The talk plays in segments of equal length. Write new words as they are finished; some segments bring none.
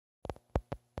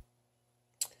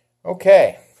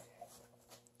Okay,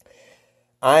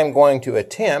 I'm going to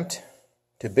attempt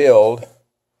to build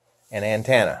an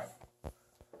antenna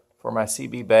for my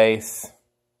CB base,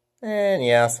 and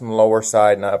yeah, some lower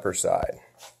side and upper side.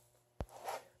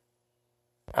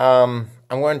 I'm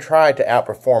going to try to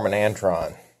outperform an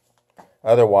Antron.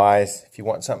 Otherwise, if you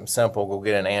want something simple, go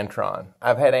get an Antron.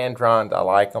 I've had Antrons, I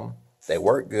like them, they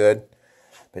work good,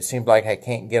 but it seems like I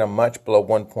can't get them much below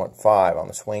 1.5 on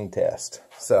the swing test.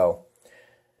 So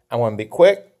I want to be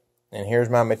quick, and here's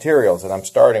my materials that I'm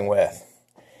starting with.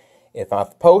 If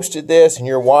I've posted this and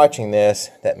you're watching this,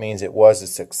 that means it was a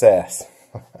success.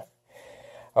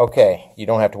 Okay, you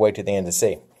don't have to wait to the end to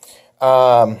see.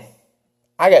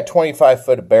 I got 25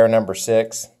 foot of bare number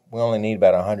 6. We only need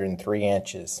about 103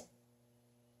 inches.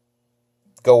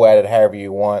 Go at it however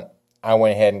you want. I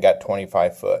went ahead and got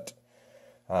 25 foot.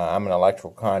 I'm an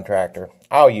electrical contractor.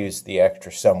 I'll use the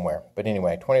extra somewhere. But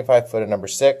anyway, 25 foot of number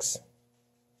 6.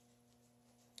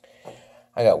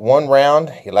 I got one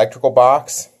round electrical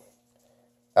box,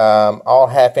 all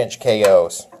 1/2 inch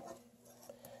KOs.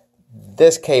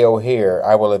 This KO here,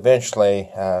 I will eventually,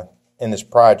 in this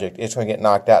project, it's going to get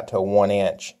knocked out to a 1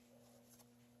 inch.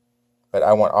 But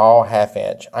I want all 1/2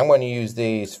 inch. I'm going to use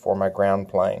these for my ground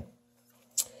plane.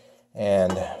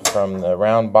 And from the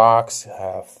round box,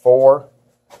 4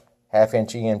 1/2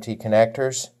 inch EMT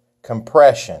connectors,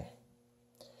 compression.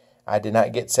 I did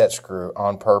not get set screw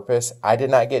on purpose. I did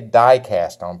not get die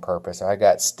cast on purpose. I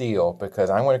got steel because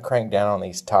I'm going to crank down on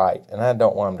these tight, and I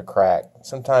don't want them to crack.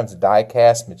 Sometimes the die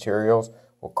cast materials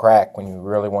will crack when you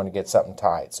really want to get something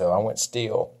tight, so I went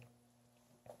steel.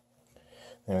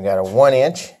 Then we got a 1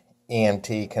 inch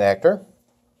EMT connector.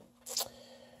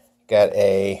 Got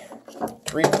a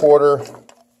 3/4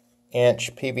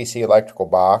 inch PVC electrical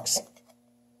box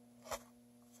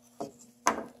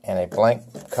and a blank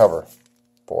cover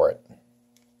for it.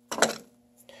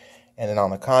 And then on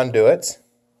the conduits,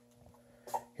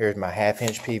 here's my 1/2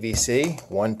 inch PVC,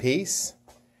 1 piece.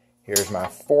 Here's my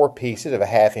 4 pieces of a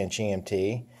 1/2 inch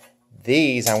EMT.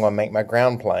 These I'm going to make my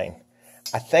ground plane.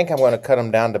 I think I'm going to cut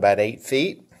them down to about 8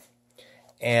 feet.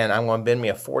 And I'm going to bend me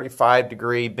a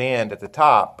 45-degree bend at the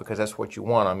top because that's what you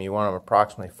want them. You want them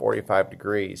approximately 45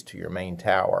 degrees to your main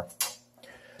tower.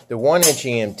 The 1 inch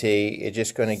EMT is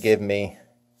just going to give me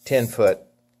 10 foot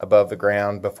above the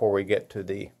ground before we get to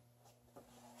the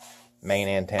main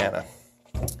antenna.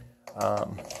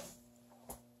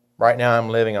 Right now I'm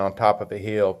living on top of a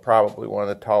hill, probably one of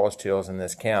the tallest hills in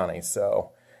this county.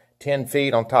 So 10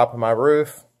 feet on top of my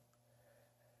roof,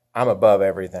 I'm above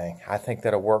everything. I think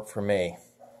that'll work for me.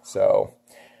 So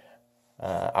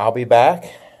I'll be back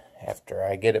after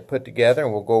I get it put together,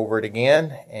 and we'll go over it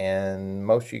again. And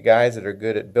most of you guys that are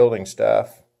good at building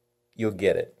stuff, you'll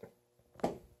get it.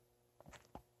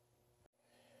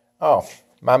 Oh,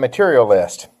 my material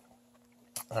list.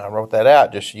 I wrote that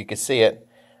out just so you could see it.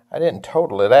 I didn't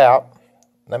total it out.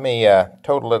 Let me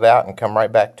total it out and come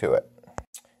right back to it.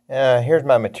 Here's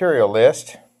my material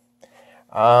list.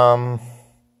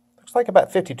 Looks like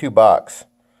about 52 bucks.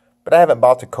 But I haven't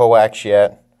bought the coax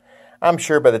yet. I'm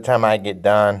sure by the time I get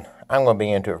done, I'm going to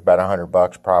be into it for about 100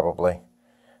 bucks probably.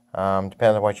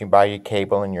 Depends on what you buy your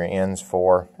cable and your ends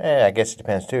for. I guess it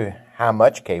depends too how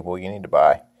much cable you need to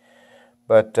buy.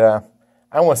 But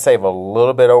I want to save a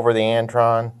little bit over the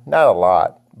Antron. Not a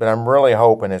lot, but I'm really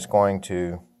hoping it's going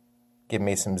to give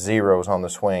me some zeros on the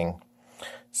swing.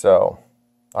 So,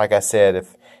 like I said,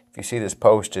 if you see this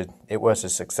posted, it was a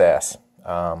success.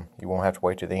 You won't have to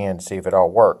wait to the end to see if it all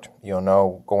worked. You'll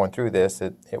know going through this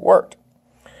that it worked.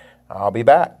 I'll be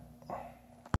back.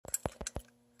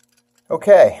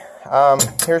 Okay,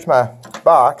 here's my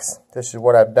box. This is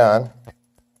what I've done.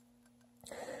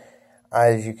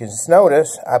 As you can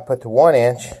notice, I put the 1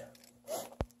 inch,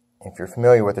 if you're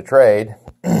familiar with the trade,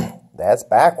 that's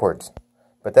backwards.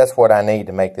 But that's what I need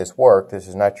to make this work. This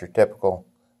is not your typical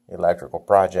electrical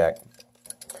project.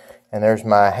 And there's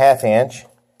my 1/2 inch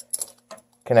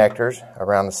connectors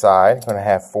around the side. I'm going to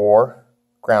have 4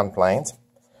 ground planes,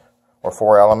 or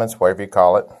 4 elements, whatever you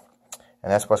call it.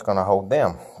 And that's what's going to hold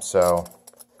them. So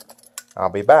I'll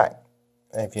be back.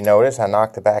 And if you notice, I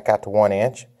knocked the back out to 1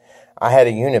 inch. I had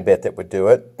a unibit that would do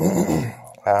it.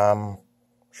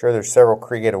 Sure there's several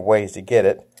creative ways to get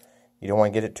it. You don't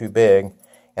want to get it too big.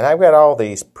 And I've got all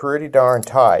these pretty darn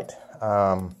tight.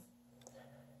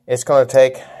 It's going to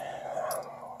take,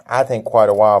 I think, quite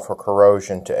a while for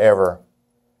corrosion to ever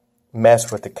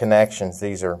mess with the connections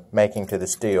these are making to the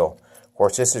steel. Of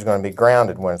course, this is going to be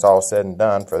grounded when it's all said and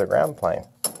done for the ground plane.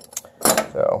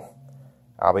 So,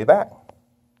 I'll be back.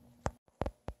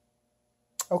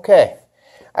 Okay,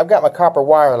 I've got my copper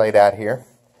wire laid out here.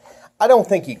 I don't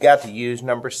think you got to use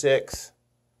number 6.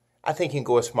 I think you can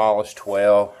go as small as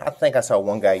 12. I think I saw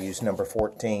one guy use number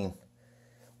 14.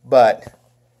 But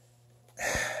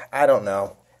I don't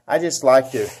know. I just like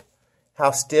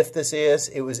how stiff this is.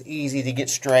 It was easy to get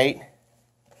straight,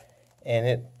 and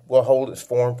it will hold its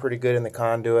form pretty good in the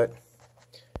conduit.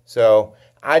 So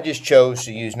I just chose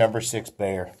to use number 6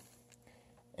 Bear.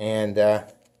 And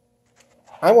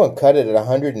I'm going to cut it at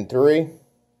 103.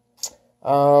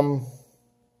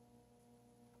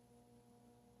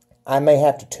 I may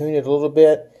have to tune it a little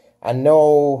bit. I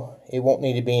know it won't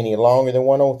need to be any longer than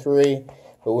 103,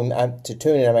 but to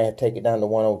tune it, I may have to take it down to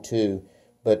 102.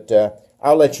 But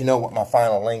I'll let you know what my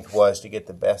final length was to get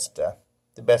the best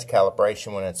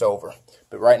calibration when it's over.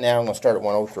 But right now, I'm going to start at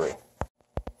 103.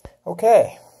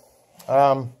 Okay.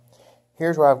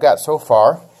 Here's what I've got so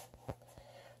far.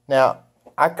 Now,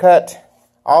 I cut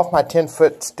off my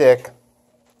 10-foot stick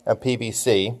of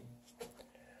PVC.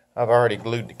 I've already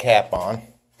glued the cap on,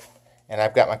 and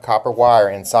I've got my copper wire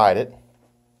inside it.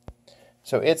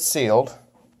 So it's sealed.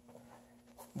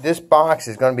 This box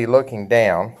is going to be looking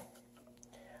down.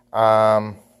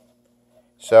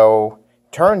 So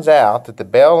turns out that the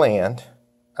bell end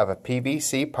of a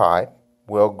PVC pipe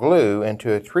will glue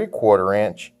into a 3/4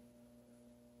 inch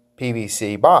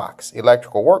PVC box,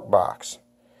 electrical work box.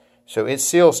 So it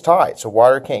seals tight, so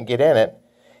water can't get in it.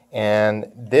 And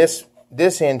this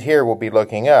end here will be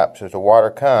looking up. So as the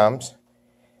water comes,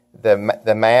 the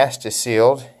mast is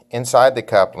sealed inside the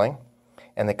coupling,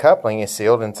 and the coupling is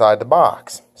sealed inside the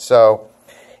box. So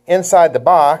inside the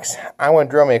box, I'm going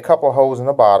to drill me a couple of holes in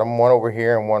the bottom, one over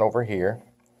here and one over here.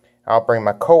 I'll bring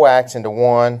my coax into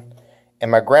one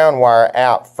and my ground wire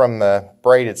out from the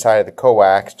braided side of the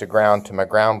coax to ground to my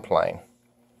ground plane.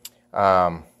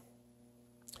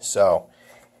 So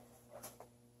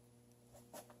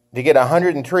to get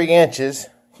 103 inches,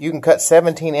 you can cut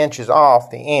 17 inches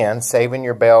off the end, saving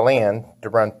your bell end to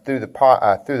run through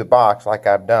the box like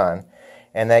I've done,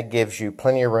 and that gives you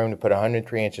plenty of room to put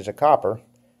 103 inches of copper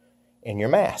in your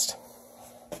mast.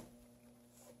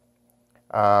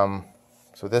 So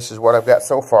this is what I've got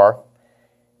so far,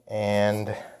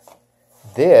 and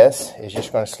this is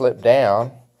just going to slip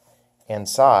down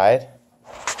inside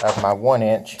of my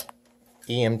 1-inch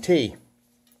EMT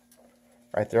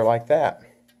right there like that.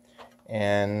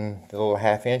 And the little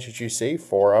 1/2 inch that you see,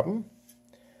 4 of them,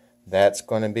 that's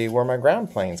going to be where my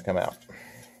ground planes come out.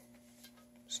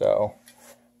 So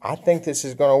I think this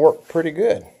is going to work pretty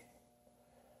good.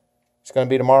 It's going to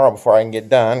be tomorrow before I can get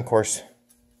done. Of course,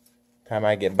 time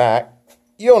I get back,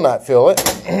 you'll not feel it.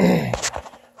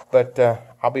 But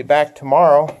I'll be back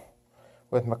tomorrow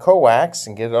with my coax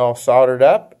and get it all soldered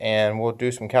up, and we'll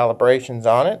do some calibrations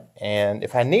on it. And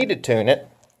if I need to tune it,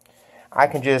 I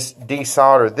can just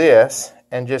desolder this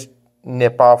and just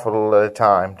nip off a little at a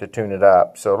time to tune it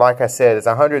up. So like I said, it's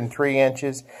 103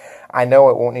 inches. I know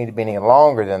it won't need to be any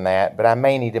longer than that, but I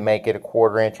may need to make it a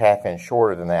 1/4 inch, 1/2 inch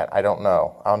shorter than that. I don't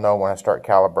know. I'll know when I start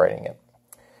calibrating it.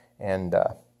 And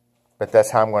but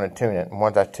that's how I'm going to tune it. And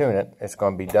once I tune it, it's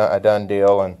going to be a done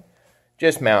deal and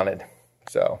just mounted.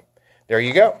 So there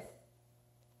you go.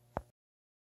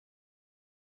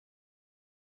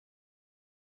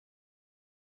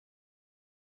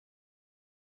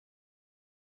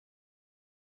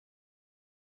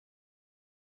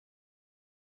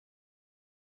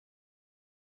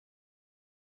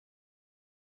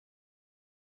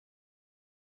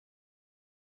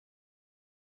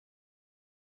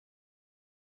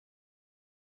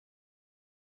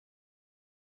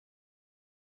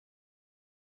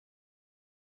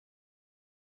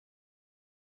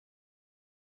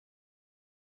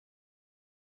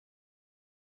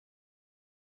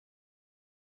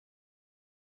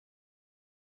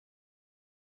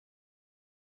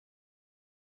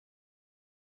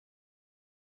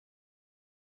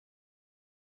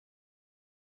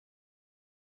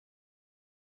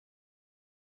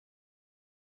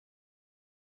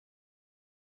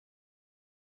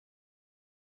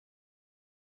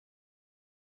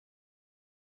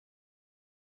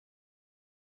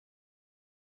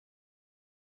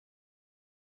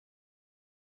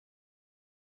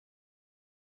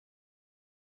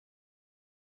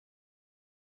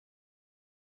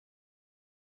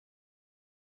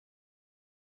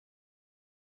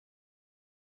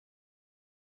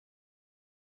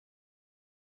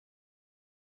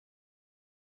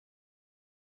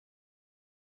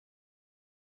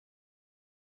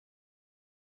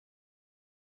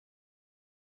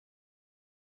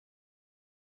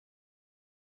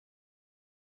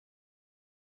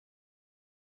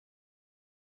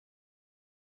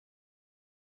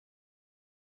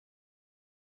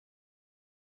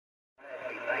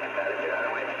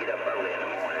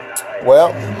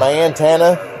 Well, my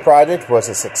antenna project was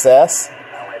a success.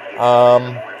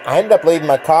 I ended up leaving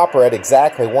my copper at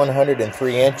exactly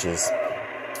 103 inches.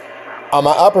 On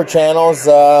my upper channels,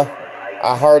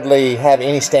 I hardly have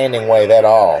any standing wave at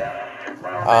all.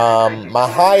 My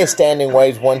highest standing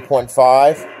wave is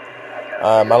 1.5.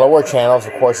 My lower channels,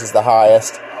 of course, is the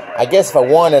highest. I guess if I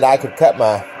wanted, I could cut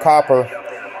my copper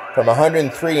from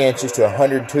 103 inches to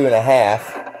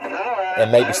 102.5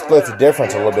 and maybe split the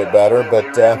difference a little bit better,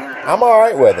 but I'm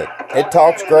alright with it. It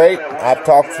talks great. I've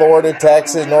talked Florida,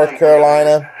 Texas, North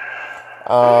Carolina.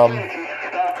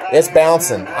 It's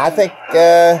bouncing. I think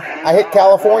I hit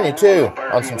California too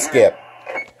on some skip.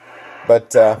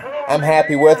 But I'm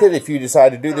happy with it. If you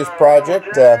decide to do this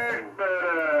project, I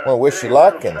want to wish you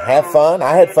luck and have fun.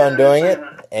 I had fun doing it,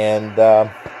 and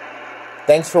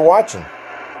thanks for watching.